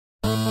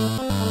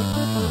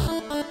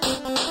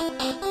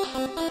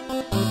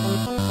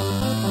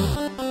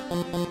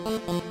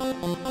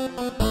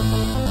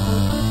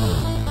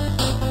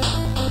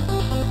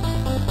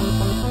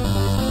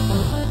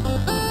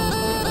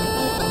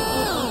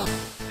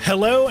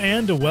Hello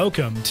and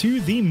welcome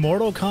to the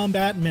Mortal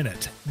Kombat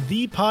Minute,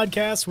 the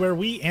podcast where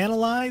we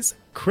analyze,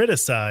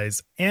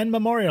 criticize, and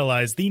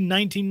memorialize the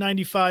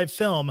 1995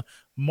 film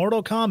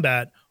Mortal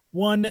Kombat,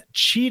 one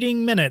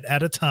cheating minute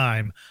at a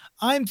time.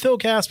 I'm Phil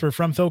Casper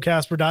from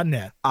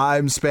philcasper.net.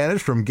 I'm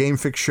Spanish from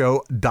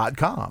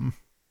GameFixShow.com.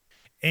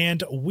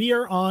 And we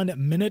are on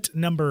minute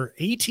number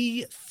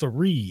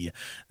 83.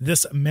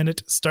 This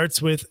minute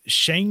starts with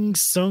Shang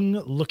Tsung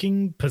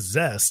looking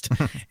possessed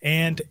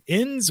and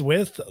ends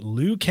with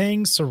Liu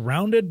Kang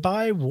surrounded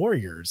by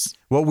warriors.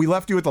 Well, we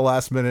left you at the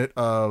last minute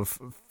of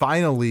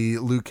finally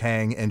Liu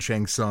Kang and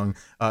Shang Tsung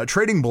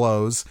trading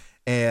blows,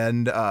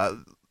 and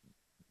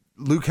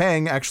Liu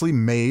Kang actually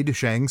made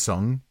Shang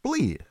Tsung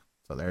bleed.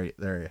 So there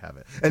you have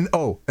it.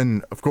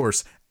 And of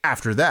course,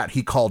 after that,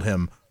 he called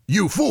him,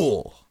 "You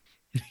fool."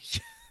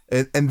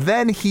 And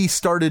then he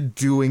started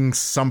doing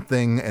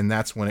something, and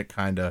that's when it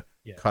kind of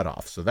cut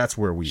off. So that's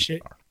where we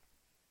are.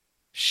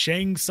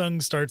 Shang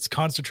Tsung starts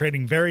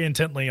concentrating very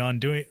intently on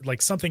doing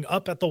like something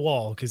up at the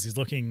wall because he's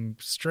looking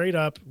straight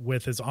up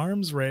with his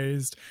arms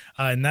raised.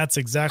 And that's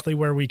exactly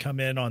where we come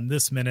in on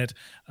this minute.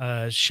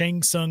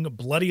 Shang Tsung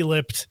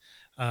bloody-lipped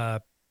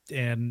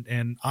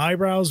and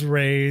eyebrows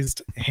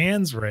raised,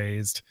 hands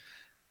raised,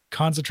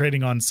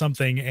 concentrating on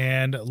something.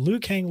 And Liu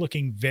Kang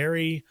looking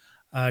very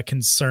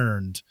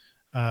concerned.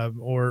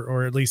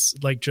 Or at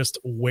least like just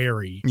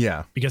wary,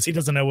 because he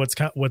doesn't know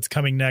what's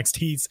coming next.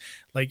 He's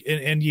like,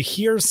 and you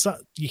hear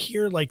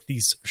like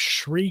these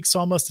shrieks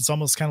almost. It's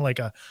almost kind of like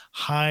a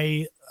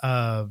high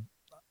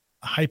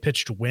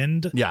pitched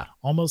wind,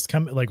 almost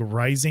coming like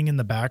rising in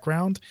the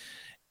background,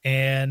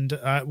 and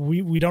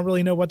we don't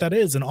really know what that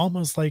is, and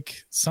almost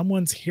like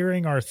someone's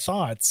hearing our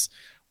thoughts.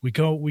 We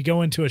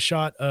go into a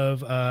shot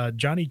of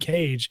Johnny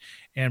Cage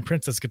and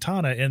Princess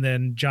Katana, and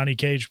then Johnny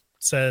Cage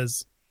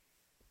says,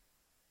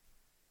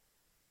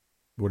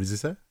 "What does he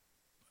say?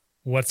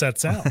 What's that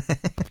sound?"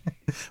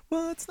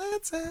 What's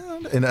that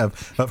sound? And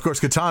of course,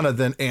 Katana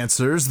then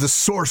answers, "The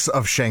source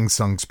of Shang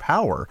Tsung's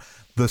power,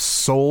 the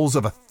souls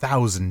of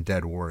 1,000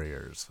 dead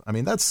warriors." I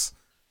mean, that's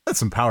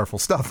some powerful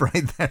stuff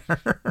right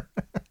there.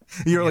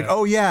 You're like,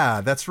 oh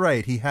yeah, that's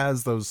right. He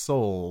has those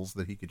souls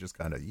that he could just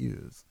kind of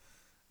use.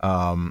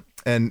 And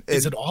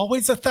is it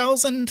always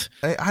 1,000?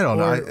 I don't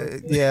know.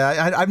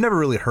 I've never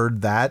really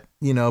heard that,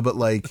 but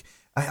like.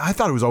 I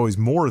thought it was always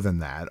more than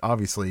that.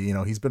 Obviously,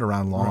 he's been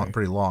around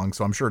pretty long,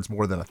 so I'm sure it's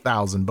more than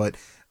 1,000. But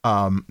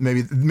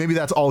maybe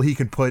that's all he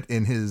could put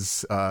in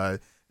his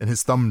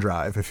thumb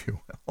drive, if you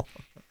will.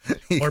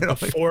 Or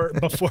before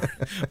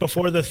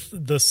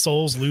the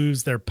souls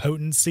lose their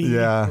potency,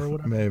 or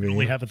whatever. Maybe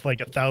we have it like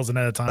 1,000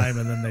 at a time,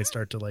 and then they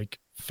start to like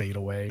fade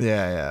away.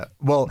 Yeah.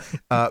 Well,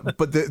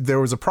 but there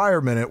was a prior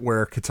minute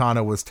where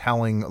Katana was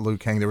telling Liu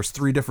Kang there was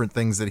 3 different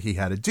things that he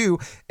had to do,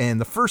 and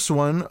the first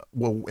one,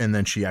 and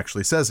then she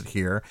actually says it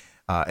here,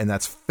 and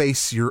that's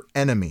face your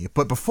enemy.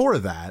 But before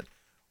that,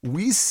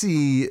 we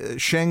see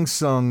Shang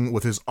Tsung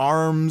with his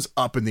arms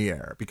up in the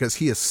air because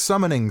he is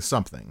summoning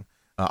something.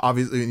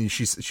 Obviously,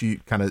 she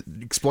kind of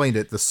explained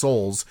it, the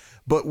souls,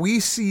 but we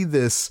see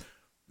this.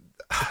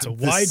 It's a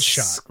wide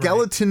shot,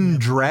 skeleton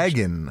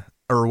dragon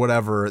or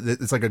whatever.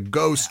 It's like a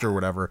ghost or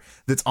whatever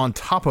that's on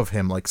top of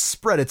him, like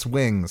spread its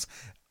wings.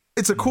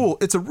 It's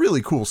a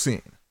really cool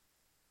scene.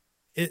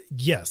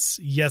 Yes,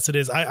 it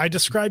is. I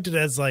described it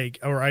as like,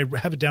 or I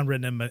have it down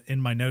written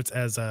in my notes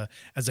as a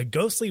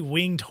ghostly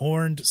winged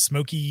horned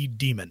smoky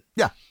demon.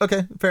 Yeah.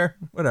 Okay. Fair.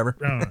 Whatever.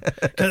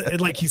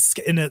 Like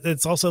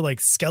it's also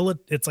like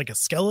it's like a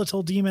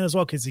skeletal demon as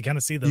well, because you kind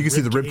of see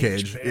the rib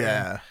cage.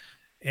 Yeah.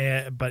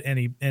 But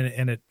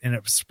it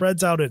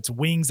spreads out its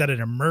wings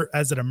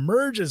as it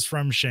emerges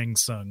from Shang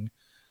Tsung,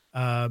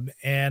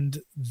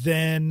 and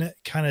then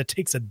kind of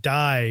takes a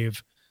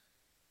dive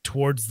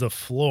towards the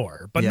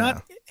floor, but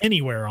not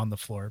anywhere on the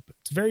floor, but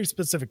it's very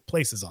specific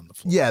places on the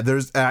floor. Yeah,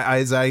 there's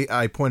as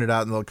I pointed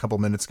out a couple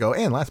minutes ago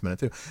and last minute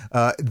too,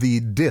 the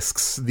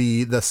discs,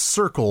 the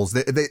circles,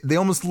 they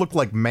almost look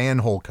like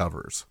manhole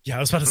covers. Yeah, I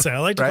was about to say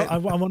I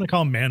want to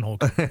call them manhole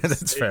covers.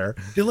 That's fair.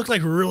 They look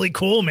like really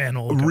cool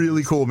manhole covers.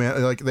 Really cool,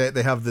 man. Like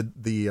they have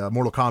the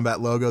Mortal Kombat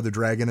logo, the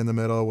dragon in the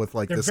middle with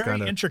like this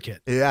kind of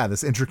intricate. Yeah,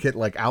 this intricate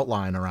like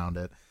outline around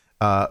it.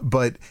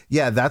 But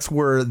yeah, that's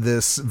where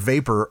this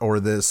vapor or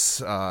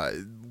this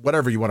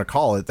whatever you want to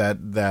call it, that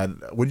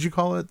what did you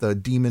call it? The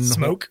demon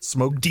smoke,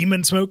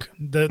 demon smoke.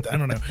 I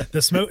don't know.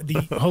 The smoke.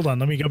 Hold on,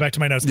 let me go back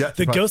to my notes. Yeah,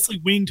 the ghostly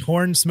winged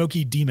horn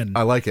smoky demon.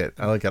 I like it.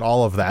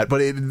 All of that,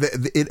 but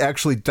it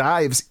actually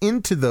dives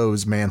into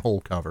those manhole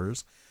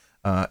covers,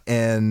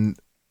 and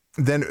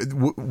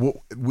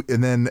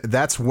then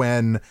that's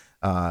when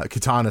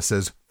Katana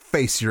says,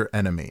 "Face your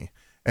enemy."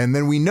 And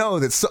then we know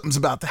that something's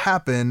about to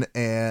happen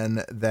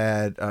and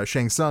that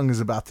Shang Tsung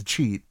is about to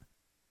cheat,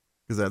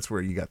 because that's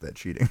where you got that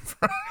cheating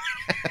from.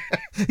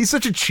 He's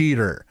such a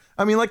cheater.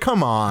 I mean, like,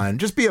 come on,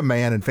 just be a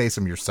man and face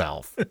him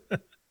yourself.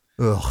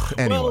 Ugh,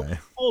 anyway. Well,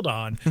 hold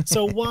on.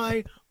 So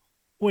why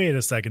wait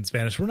a second,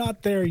 Spanish, we're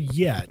not there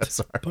yet.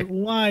 But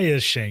why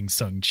is Shang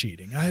Tsung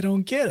cheating? I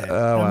don't get it.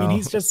 I mean,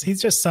 he's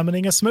just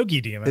summoning a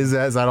smoky demon. Is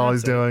that all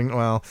he's doing?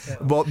 Well,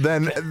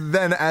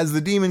 then as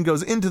the demon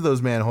goes into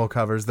those manhole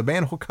covers, the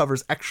manhole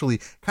covers actually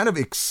kind of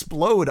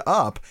explode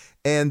up,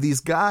 and these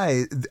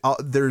guys,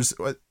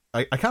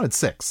 I counted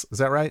 6. Is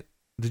that right?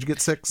 Did you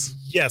get 6?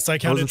 Yes, I counted 6 as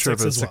well. I wasn't sure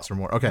if it was 6 or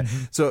more. Okay,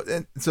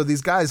 so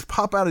these guys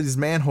pop out of these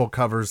manhole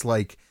covers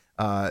like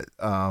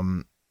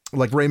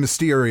Rey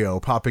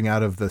Mysterio popping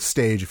out of the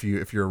stage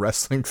if you're a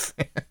wrestling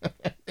fan.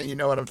 You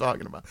know what I'm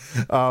talking about.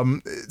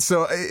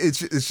 So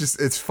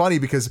it's funny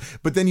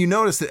but then you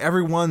notice that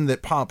everyone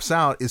that pops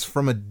out is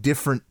from a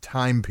different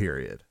time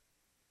period.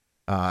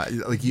 You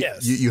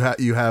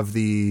have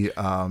the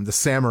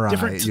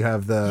samurai, you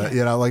have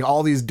the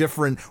all these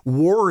different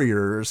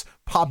warriors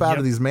pop out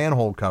of these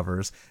manhole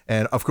covers,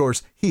 and of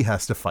course he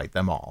has to fight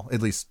them all.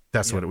 At least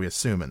that's what we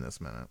assume in this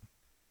minute.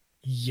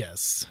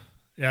 Yes.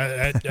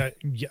 I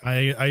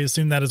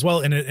assume that as well,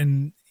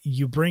 and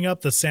you bring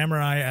up the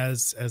samurai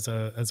as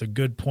a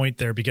good point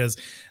there, because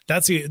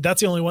that's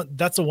the only one,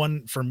 that's the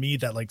one for me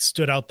that like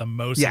stood out the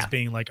most as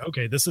being like,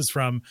 okay, this is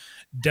from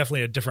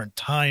definitely a different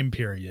time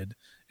period,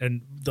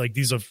 and like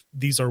these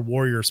are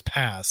warriors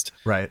past,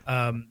 right?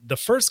 The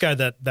first guy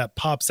that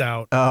pops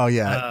out. Oh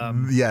yeah,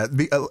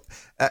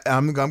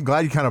 I'm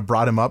glad you kind of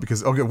brought him up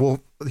because let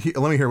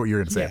me hear what you're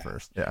going to say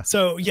first. Yeah.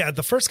 So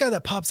the first guy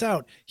that pops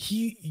out,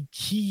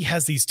 he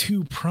has these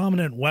 2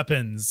 prominent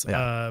weapons,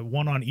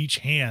 one on each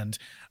hand,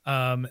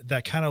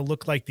 that kind of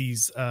look like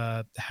these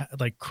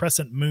like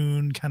crescent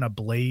moon kind of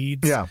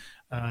blades,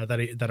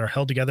 that are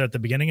held together at the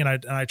beginning.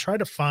 And I tried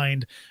to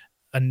find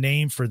a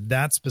name for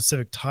that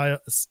specific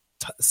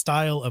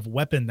style of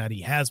weapon that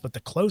he has, but the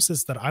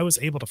closest that I was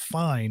able to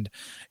find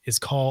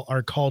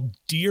are called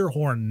deer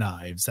horn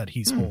knives that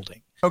he's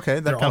holding. Okay,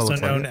 they're also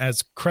known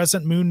as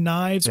crescent moon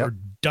knives or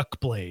duck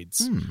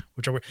blades,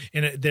 which are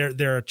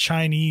they're a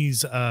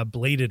Chinese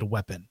bladed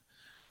weapon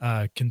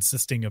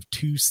consisting of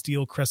 2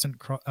 steel crescent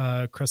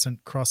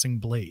crossing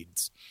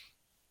blades.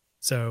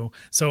 So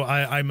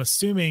I'm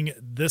assuming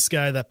this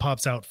guy that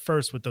pops out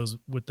first with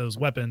those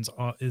weapons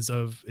is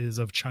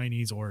of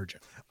Chinese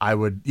origin. I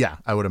would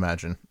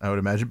imagine.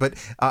 But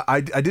I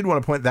did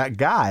want to point that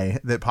guy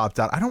that popped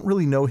out. I don't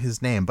really know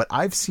his name, but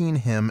I've seen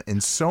him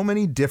in so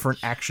many different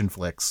action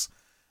flicks,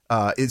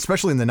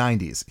 especially in the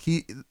 90s.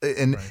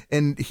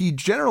 And he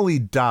generally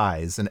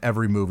dies in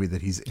every movie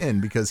that he's in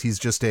because he's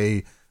just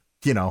a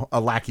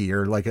lackey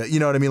or like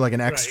like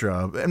an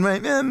extra,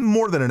 and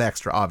more than an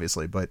extra,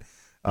 obviously, but.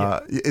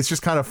 It's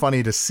just kind of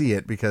funny to see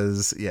it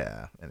because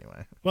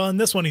anyway. Well, in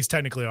this one he's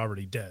technically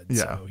already dead.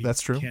 Yeah, so he that's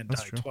true. Can't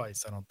die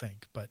twice, I don't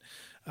think. But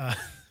I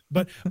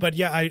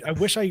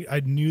wish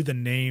I knew the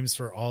names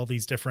for all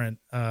these different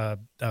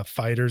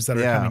fighters that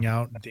are coming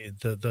out.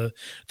 The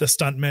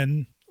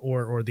stuntmen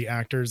or the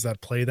actors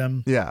that play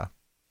them. Yeah.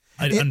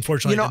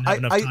 Unfortunately, didn't have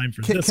enough time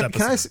for this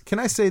episode. Can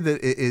I say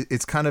that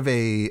it's kind of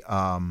a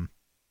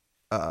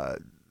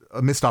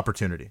missed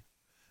opportunity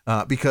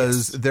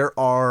because there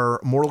are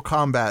Mortal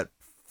Kombat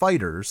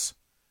fighters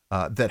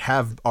that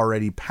have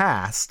already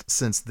passed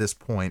since this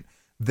point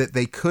that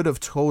they could have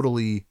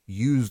totally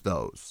used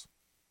those.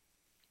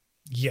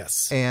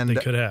 Yes, and they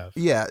could have.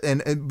 Yeah,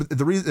 and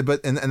the reason,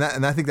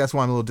 and I think that's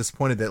why I'm a little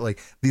disappointed that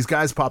like these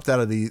guys popped out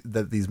of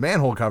these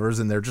manhole covers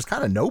and they're just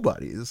kind of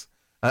nobodies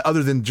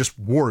other than just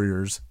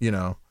warriors,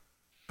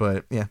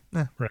 But right.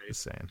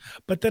 Just saying.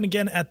 But then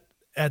again,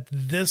 at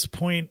this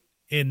point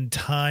in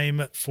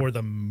time for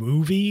the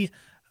movie,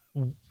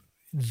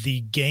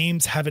 the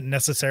games haven't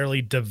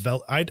necessarily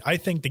developed. I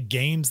think the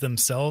games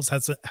themselves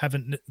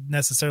haven't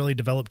necessarily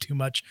developed too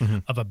much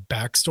of a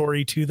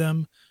backstory to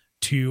them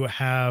to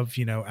have,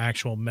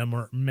 actual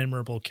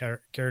memorable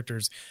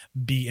characters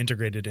be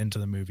integrated into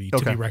the movie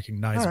to be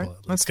recognizable. Right.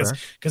 At least.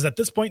 Because at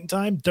this point in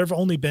time, there were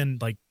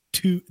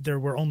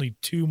only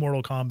 2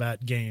 Mortal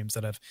Kombat games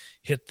that have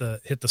hit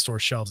the store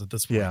shelves at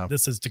this point. Yeah.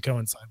 This is to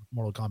coincide with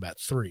Mortal Kombat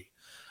 3.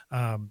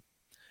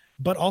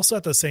 But also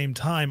at the same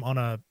time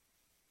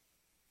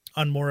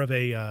on more of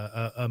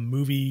a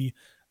movie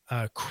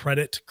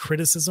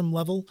criticism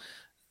level,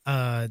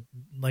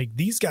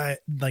 these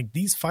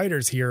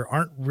fighters here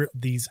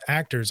these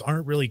actors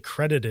aren't really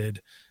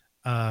credited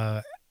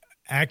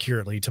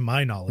accurately to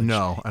my knowledge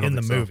in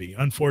the movie,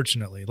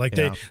 unfortunately.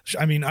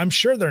 I'm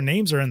sure their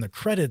names are in the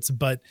credits,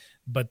 but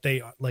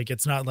they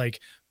it's not like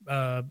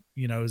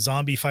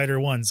Zombie Fighter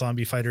 1,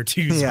 Zombie Fighter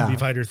 2, Zombie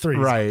Fighter 3,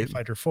 Zombie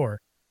Fighter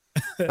 4.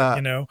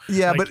 But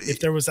if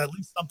there was at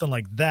least something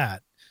like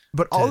that.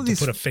 But all of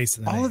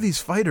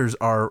these fighters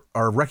are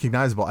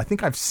recognizable. I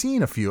think I've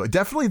seen a few.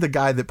 Definitely the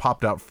guy that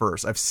popped out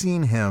first. I've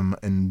seen him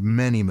in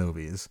many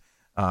movies.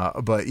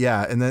 But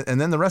and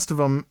then the rest of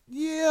them,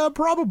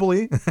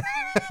 probably.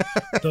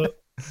 The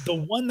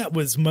one that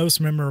was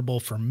most memorable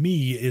for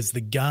me is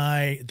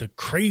the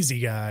crazy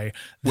guy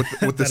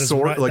with the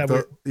sword,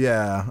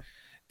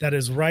 that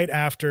is right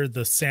after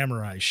the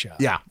samurai shot.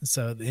 Yeah.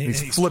 So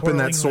he's flipping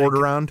that sword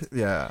around.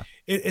 Yeah.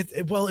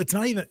 Well, it's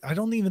not even, I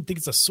don't even think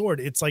it's a sword.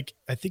 It's like,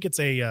 I think it's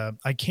a,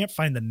 I can't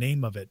find the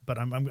name of it, but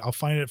I'll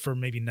find it for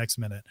maybe next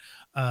minute.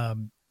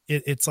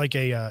 It's like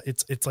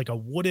it's like a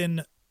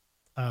wooden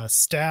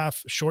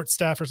staff, short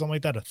staff or something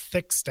like that, a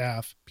thick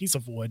staff, piece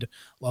of wood,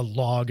 a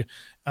log,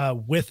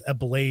 with a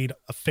blade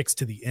affixed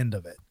to the end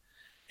of it.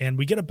 And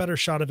we get a better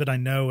shot of it, I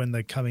know, in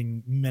the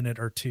coming minute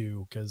or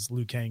two, because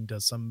Liu Kang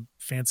does some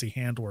fancy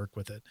handwork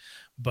with it.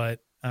 But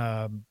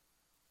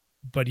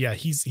yeah,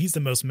 he's the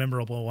most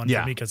memorable one for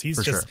me, because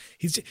he's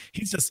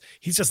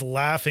just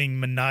laughing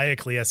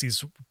maniacally as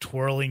he's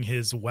twirling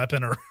his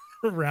weapon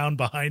around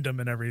behind him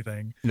and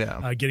everything.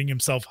 Yeah, getting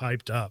himself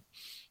hyped up.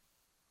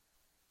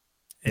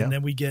 And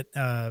then we get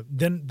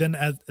then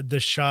as the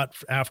shot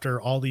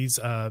after all these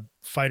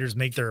fighters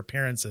make their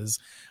appearances,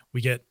 we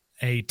get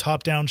a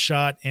top-down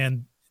shot,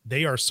 and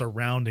they are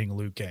surrounding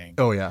Liu Kang.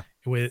 Oh yeah,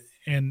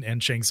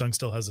 and Shang Tsung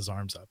still has his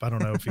arms up. I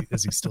don't know if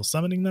is he still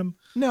summoning them.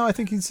 No, I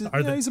think he's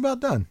about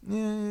done.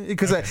 Yeah,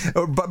 because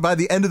by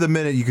the end of the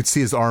minute, you could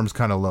see his arms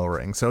kind of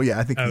lowering. So yeah,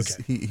 I think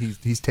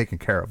he's taken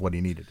care of what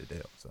he needed to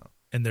do. So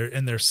and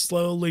they're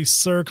slowly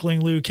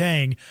circling Liu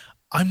Kang.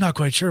 I'm not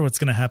quite sure what's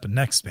going to happen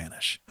next,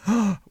 Spanish.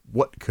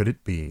 What could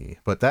it be?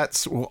 But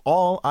that's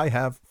all I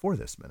have for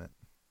this minute.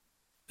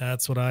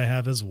 That's what I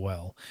have as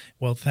well.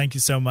 Well, thank you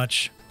so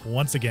much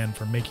once again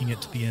for making it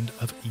to the end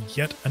of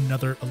yet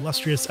another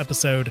illustrious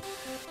episode.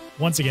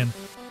 Once again,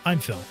 I'm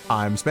Phil.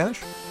 I'm Spanish.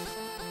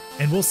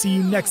 And we'll see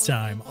you next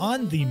time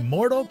on the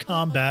Mortal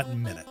Kombat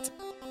Minute.